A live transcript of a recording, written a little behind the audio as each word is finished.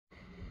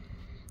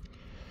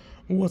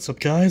What's up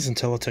guys,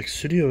 IntelliTech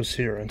Studios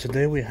here, and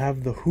today we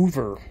have the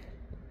Hoover.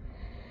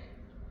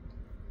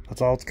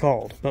 That's all it's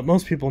called, but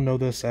most people know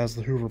this as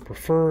the Hoover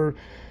Preferred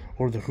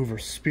or the Hoover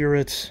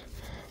Spirit.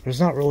 There's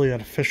not really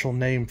an official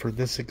name for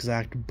this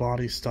exact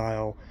body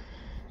style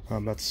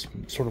that's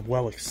sort of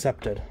well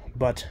accepted,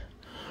 but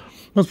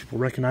most people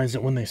recognize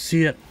it when they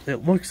see it.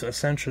 It looks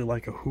essentially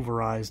like a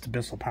Hooverized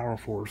Bissell Power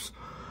Force,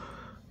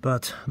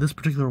 but this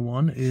particular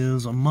one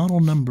is a model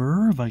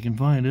number, if I can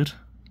find it.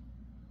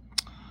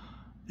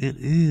 It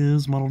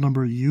is model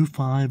number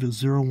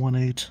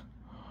U5018,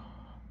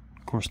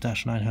 of course,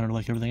 dash 900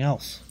 like everything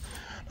else.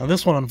 Now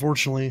this one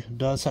unfortunately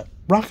does have...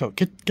 Rocco,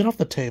 get off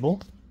the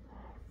table.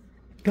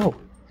 Go,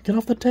 get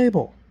off the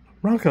table.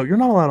 Rocco, you're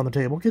not allowed on the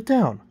table. Get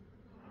down.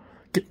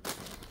 Get...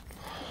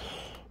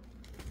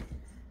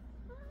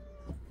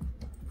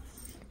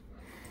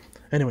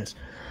 Anyways,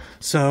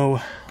 so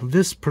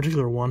this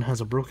particular one has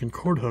a broken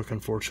cord hook,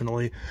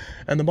 unfortunately,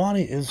 and the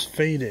body is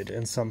faded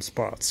in some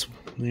spots.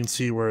 You can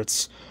see where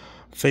it's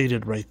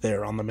faded right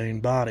there on the main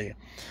body,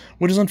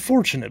 which is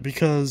unfortunate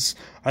because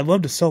I'd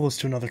love to sell this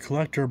to another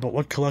collector, but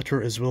what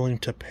collector is willing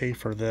to pay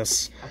for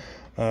this,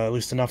 at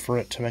least enough for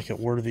it to make it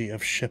worthy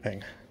of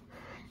shipping?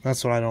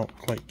 That's what I don't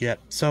quite get.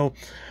 So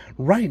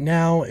right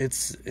now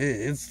it's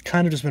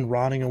kind of just been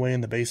rotting away in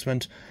the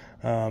basement.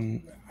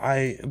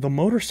 The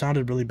motor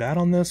sounded really bad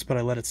on this, but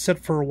I let it sit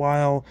for a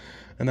while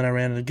and then I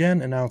ran it again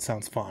and now it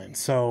sounds fine.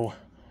 So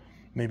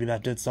maybe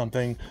that did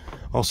something.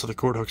 Also, the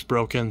cord hook's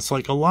broken. It's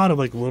like a lot of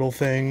like little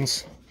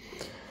things.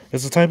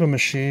 It's the type of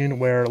machine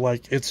where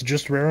like it's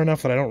just rare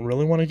enough that I don't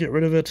really want to get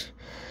rid of it,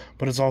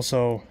 but it's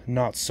also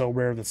not so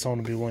rare that someone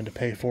would be willing to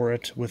pay for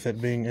it with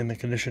it being in the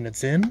condition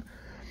it's in.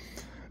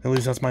 At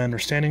least that's my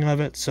understanding of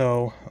it.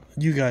 So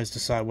you guys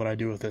decide what I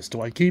do with this.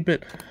 Do I keep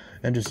it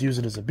and just use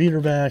it as a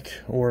beater vac,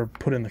 or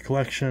put it in the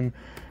collection,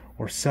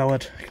 or sell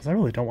it? Because I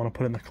really don't want to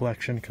put it in the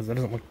collection because that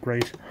doesn't look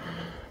great.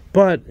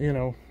 But, you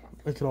know,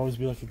 it could always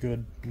be like a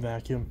good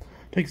vacuum.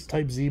 It takes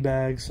Type Z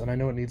bags, and I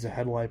know it needs a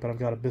headlight, but I've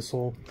got a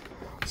Bissell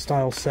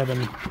Style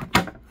 7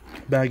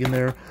 bag in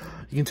there.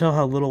 You can tell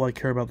how little I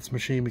care about this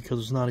machine because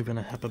there's not even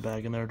a HEPA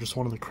bag in there, just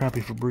one of the crappy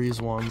Febreze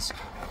ones.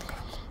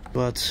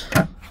 But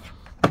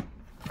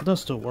it does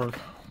still work.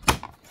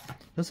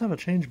 It does have a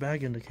change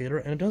bag indicator,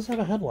 and it does have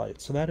a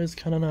headlight, so that is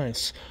kind of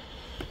nice.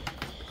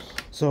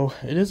 So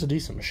it is a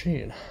decent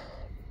machine.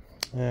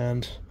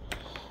 And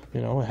you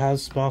know, it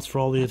has spots for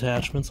all the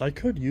attachments. I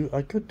could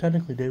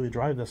technically daily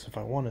drive this if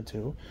I wanted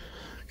to,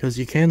 because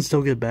you can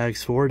still get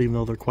bags for it, even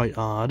though they're quite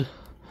odd.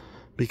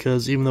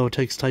 Because even though it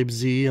takes Type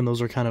Z, and those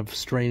are kind of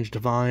strange to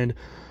find,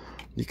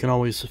 you can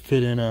always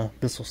fit in a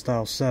Bissell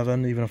Style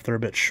 7, even if they're a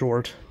bit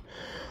short.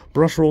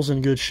 Brush roll's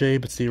in good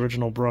shape. It's the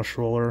original brush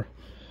roller.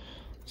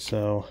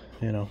 So,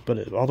 you know,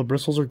 but all the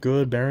bristles are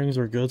good, bearings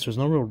are good, so there's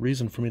no real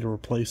reason for me to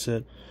replace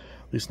it,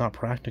 at least not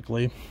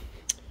practically.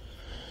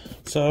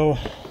 So,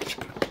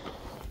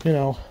 you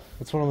know,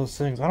 it's one of those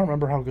things. I don't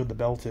remember how good the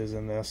belt is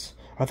in this.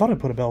 I thought I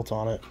put a belt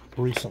on it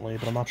recently,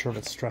 but I'm not sure if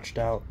it's stretched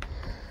out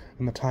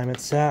in the time it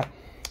sat.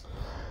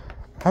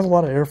 It has a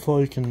lot of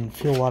airflow. You can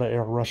feel a lot of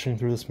air rushing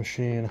through this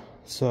machine.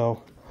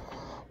 So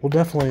we'll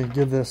definitely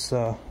give this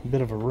a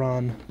bit of a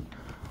run.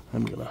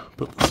 I'm going to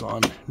put this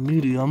on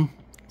medium,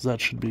 because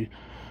that should be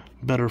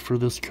better for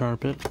this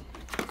carpet.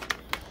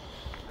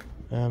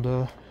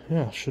 And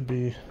yeah, should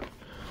be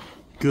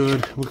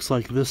good. Looks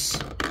like this...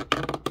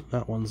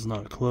 That one's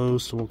not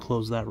closed, so we'll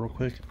close that real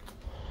quick.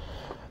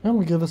 And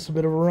we'll give this a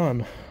bit of a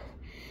run.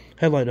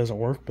 Headlight doesn't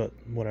work, but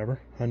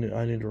whatever. I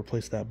need to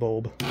replace that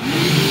bulb.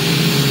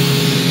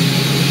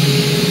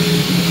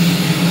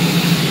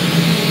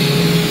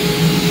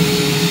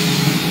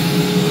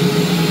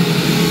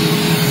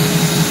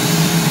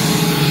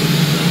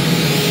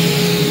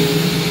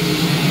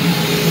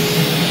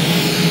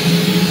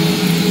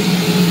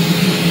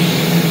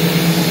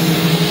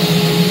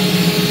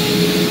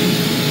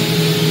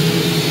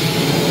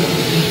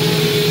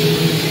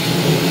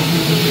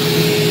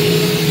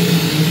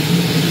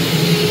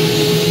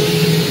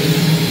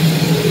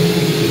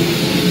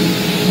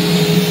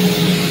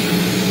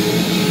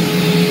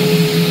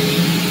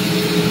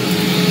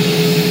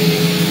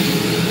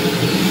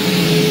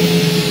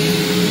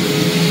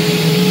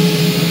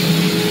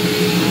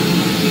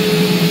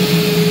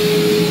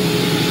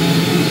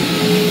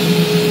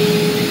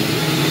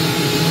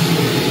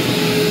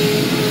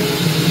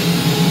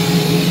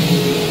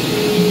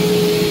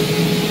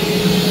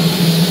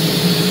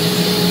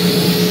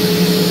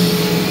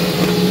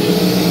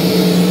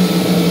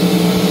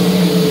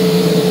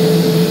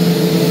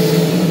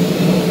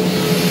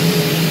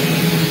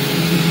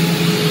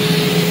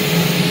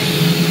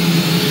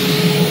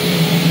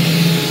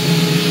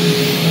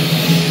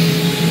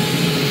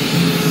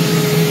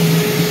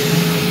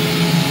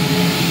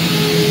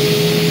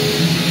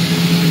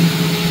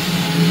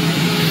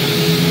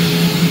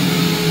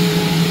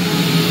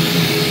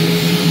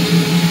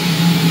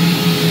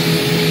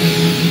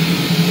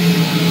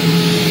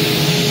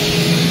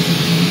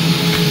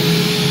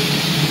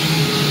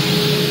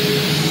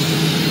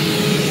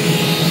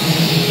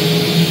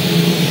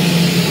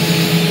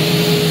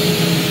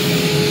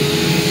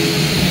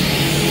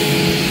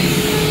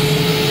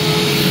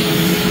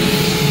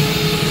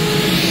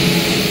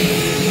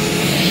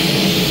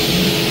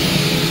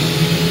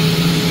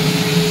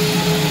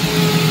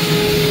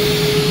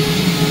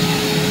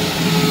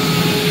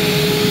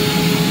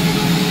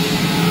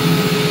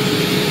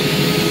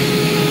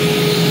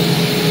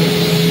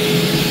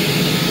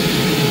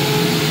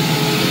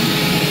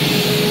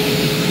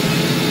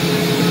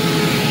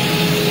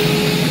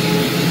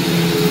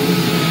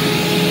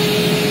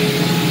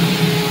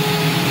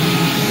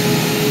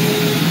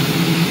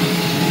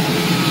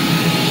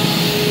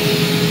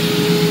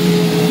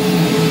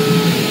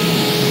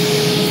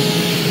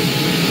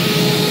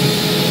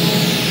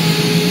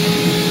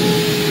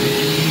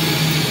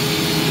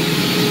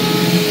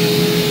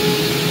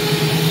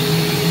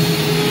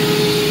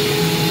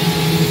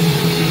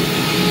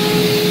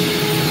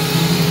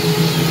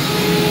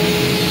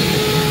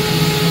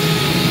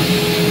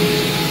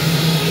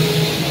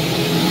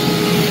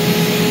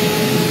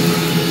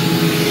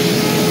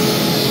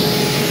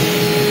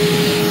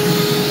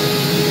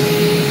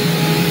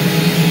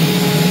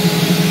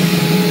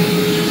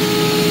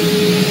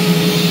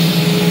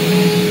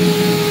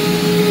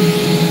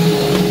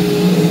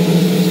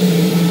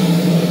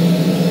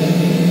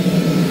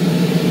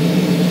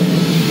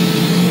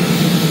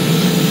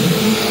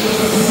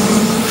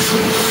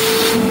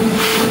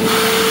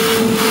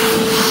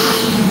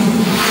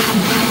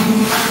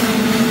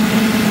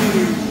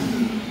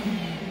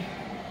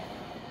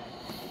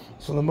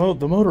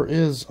 the motor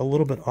is a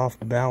little bit off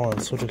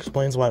balance, which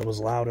explains why it was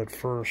loud at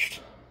first.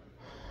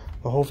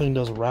 The whole thing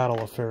does rattle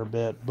a fair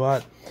bit,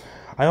 but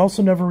I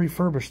also never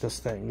refurbished this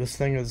thing. This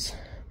thing is,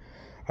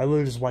 I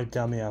literally just wiped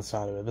down the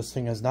outside of it. This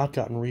thing has not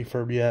gotten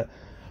refurb yet,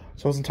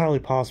 so it's entirely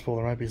possible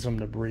there might be some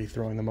debris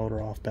throwing the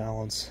motor off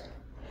balance,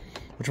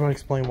 which might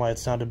explain why it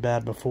sounded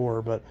bad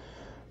before, but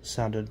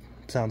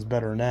sounds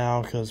better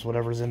now because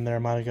whatever's in there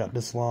might have got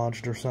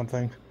dislodged or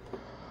something.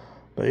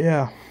 But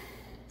yeah,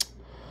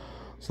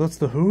 so that's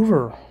the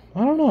Hoover.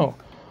 I don't know.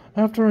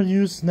 Now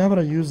that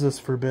I use this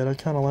for a bit, I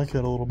kind of like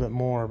it a little bit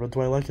more. But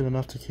do I like it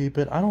enough to keep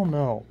it? I don't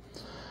know.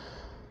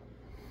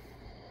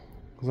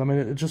 Because I mean,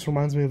 it just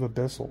reminds me of a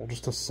Bissell,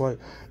 it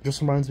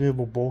just reminds me of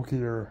a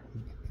bulkier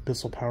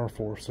Bissell Power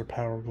Force or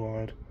Power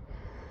Glide.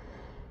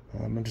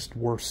 And just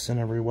worse in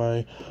every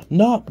way.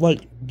 Not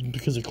like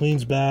because it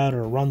cleans bad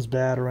or runs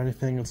bad or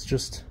anything. It's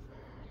just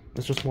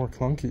more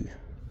clunky.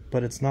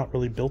 But it's not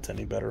really built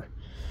any better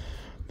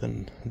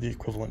than the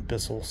equivalent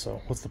Bissell.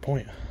 So what's the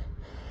point?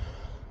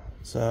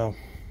 So,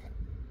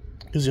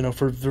 because you know,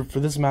 for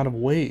this amount of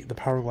weight, the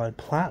Power Glide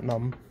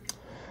Platinum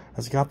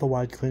has got the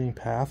wide cleaning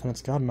path, and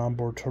it's got an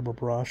onboard turbo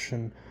brush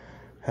and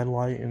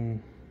headlight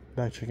and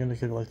backcheck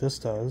indicator like this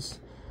does.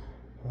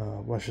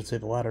 Well, I should say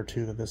the latter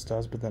two that this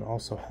does, but then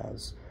also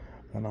has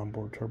an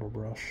onboard turbo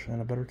brush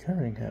and a better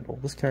carrying handle.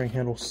 This carrying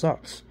handle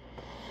sucks.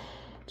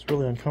 It's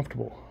really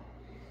uncomfortable.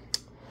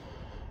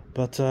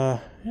 But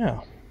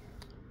yeah.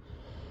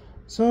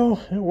 So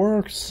it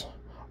works.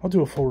 I'll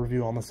do a full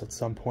review on this at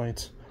some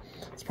point.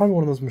 It's probably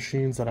one of those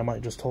machines that I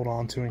might just hold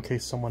on to in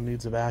case someone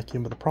needs a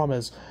vacuum. But the problem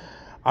is,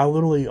 I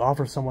literally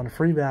offer someone a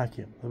free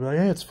vacuum. They'll be like,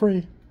 hey, it's free.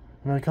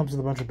 And then it comes with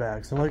a bunch of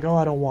bags. They're like, oh,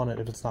 I don't want it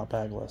if it's not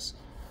bagless.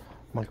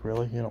 I'm like,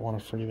 really? You don't want a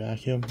free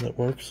vacuum that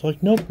works?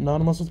 Like, nope,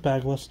 not unless it's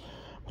bagless.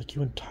 I'm like,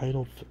 you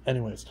entitled.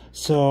 Anyways,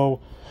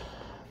 so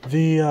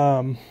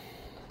the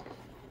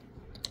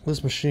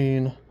this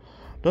machine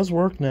does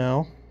work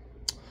now.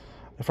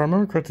 If I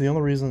remember correctly, the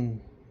only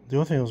thing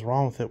that was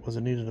wrong with it was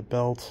it needed a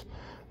belt.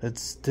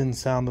 It didn't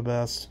sound the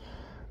best,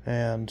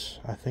 and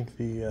I think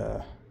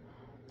the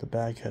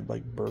bag had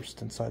like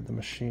burst inside the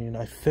machine.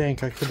 I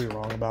think I could be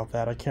wrong about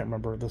that. I can't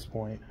remember at this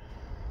point.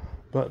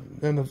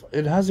 But then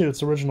it has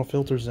its original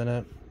filters in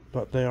it,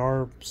 but they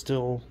are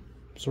still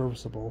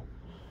serviceable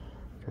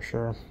for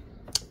sure.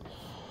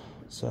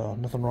 So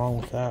nothing wrong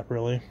with that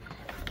really.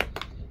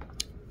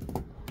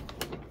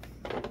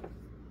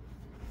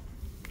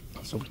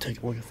 So we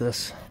take a look at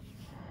this.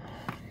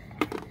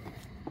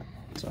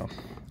 So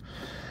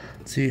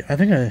see, I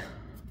think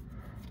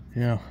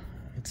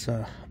it's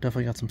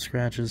definitely got some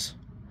scratches.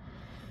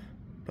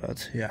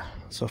 But yeah,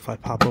 so if I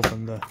pop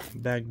open the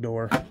bag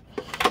door,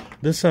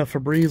 this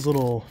Febreze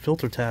little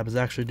filter tab is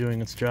actually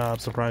doing its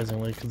job,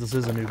 surprisingly, because this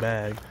is a new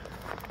bag.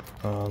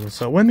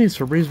 So when these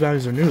Febreze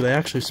bags are new, they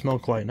actually smell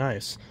quite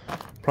nice.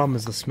 Problem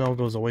is the smell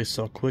goes away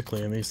so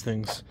quickly, and these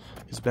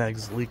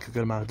bags leak a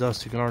good amount of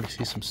dust. You can already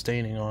see some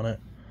staining on it.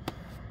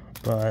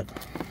 But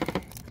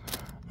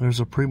there's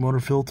a pre-motor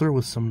filter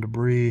with some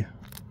debris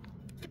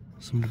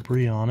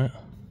on it.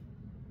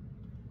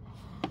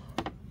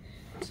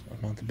 So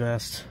not the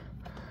best.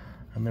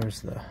 And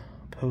there's the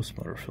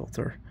post-motor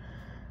filter,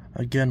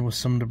 again with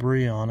some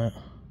debris on it.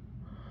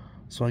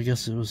 So I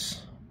guess it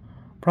was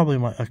probably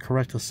a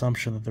correct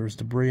assumption that there was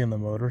debris in the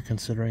motor,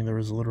 considering there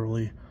was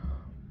literally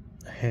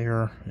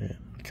hair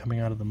coming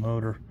out of the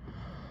motor.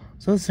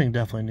 So this thing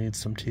definitely needs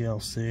some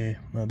TLC.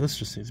 No, this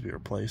just needs to be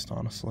replaced,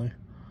 honestly.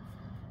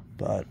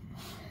 But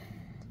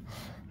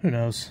who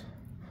knows?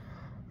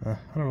 I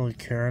don't really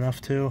care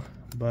enough to,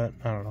 but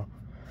I don't know.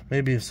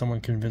 Maybe if someone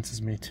convinces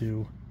me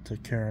to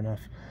care enough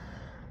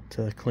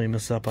to clean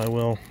this up, I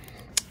will.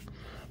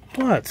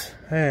 But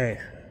hey,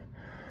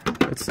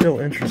 it's still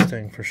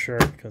interesting for sure,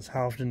 because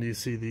how often do you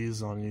see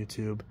these on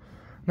YouTube?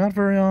 Not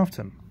very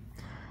often.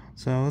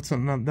 So that's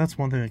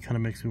one thing that kind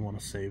of makes me want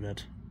to save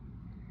it,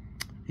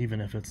 even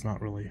if it's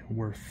not really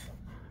worth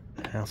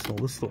the hassle.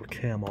 This little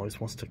cam always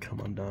wants to come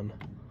undone.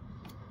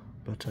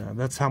 But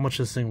that's how much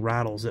this thing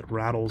rattles. It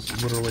rattles,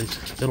 literally,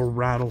 it'll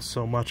rattle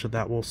so much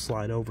that will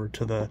slide over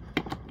to the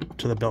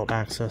belt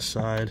access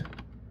side.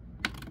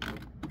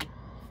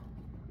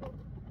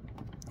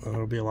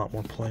 There'll be a lot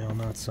more play on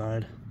that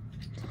side.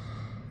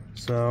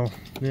 So,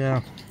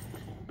 yeah.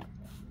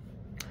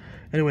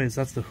 Anyways,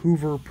 that's the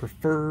Hoover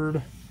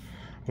Preferred,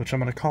 which I'm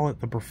going to call it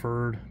the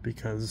Preferred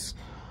because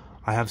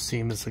I have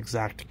seen this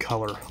exact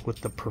color with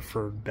the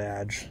Preferred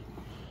badge.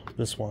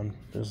 This one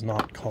is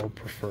not called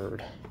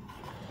Preferred.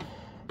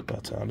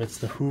 But it's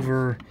the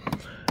Hoover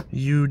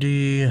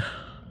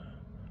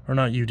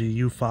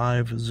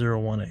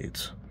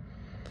U5018.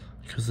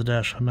 Because the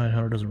Dash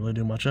 900 doesn't really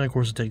do much. And of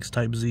course it takes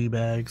Type Z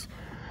bags.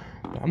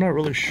 I'm not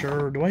really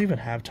sure. Do I even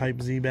have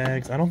Type Z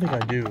bags? I don't think I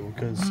do,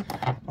 because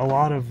a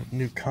lot of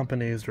new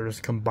companies are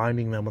just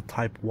combining them with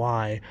Type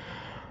Y,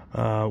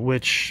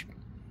 which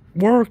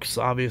works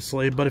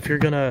obviously. But if you're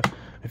gonna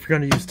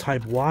use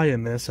Type Y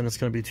in this, and it's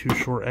gonna be too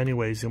short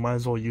anyways, you might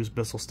as well use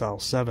Bissell Style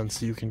 7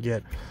 so you can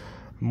get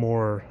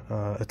more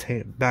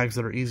bags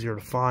that are easier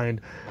to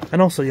find.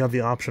 And also you have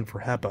the option for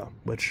HEPA,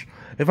 which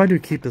if I do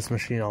keep this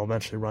machine, I'll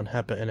eventually run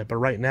HEPA in it. But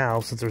right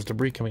now, since there's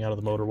debris coming out of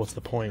the motor, what's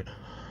the point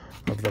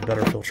of the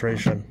better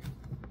filtration?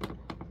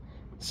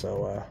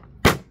 So,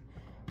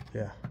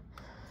 yeah.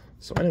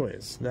 So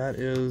anyways, that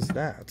is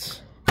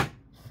that.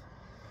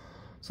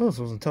 So this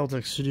was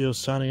Intelitech Studios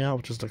signing out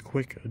with just a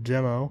quick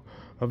demo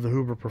of the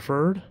Hoover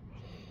Preferred.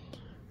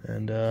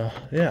 And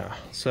yeah,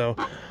 so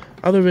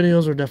other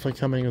videos are definitely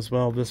coming as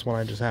well. This one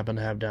I just happened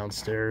to have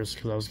downstairs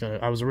because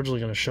I was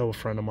originally gonna show a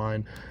friend of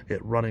mine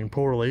it running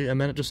poorly,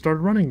 and then it just started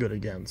running good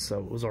again, so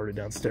it was already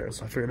downstairs.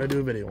 So I figured I'd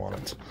do a video on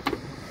it.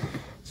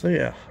 So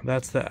yeah,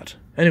 that's that.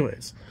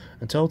 Anyways,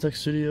 Intelitech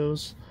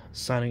Studios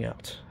signing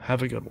out.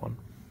 Have a good one.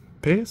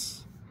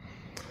 Peace.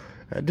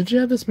 Did you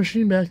have this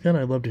machine back then?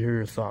 I'd love to hear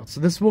your thoughts.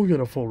 This will get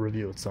a full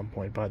review at some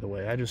point, by the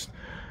way. I just,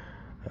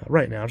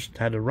 right now, just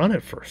had to run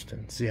it first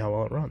and see how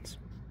well it runs.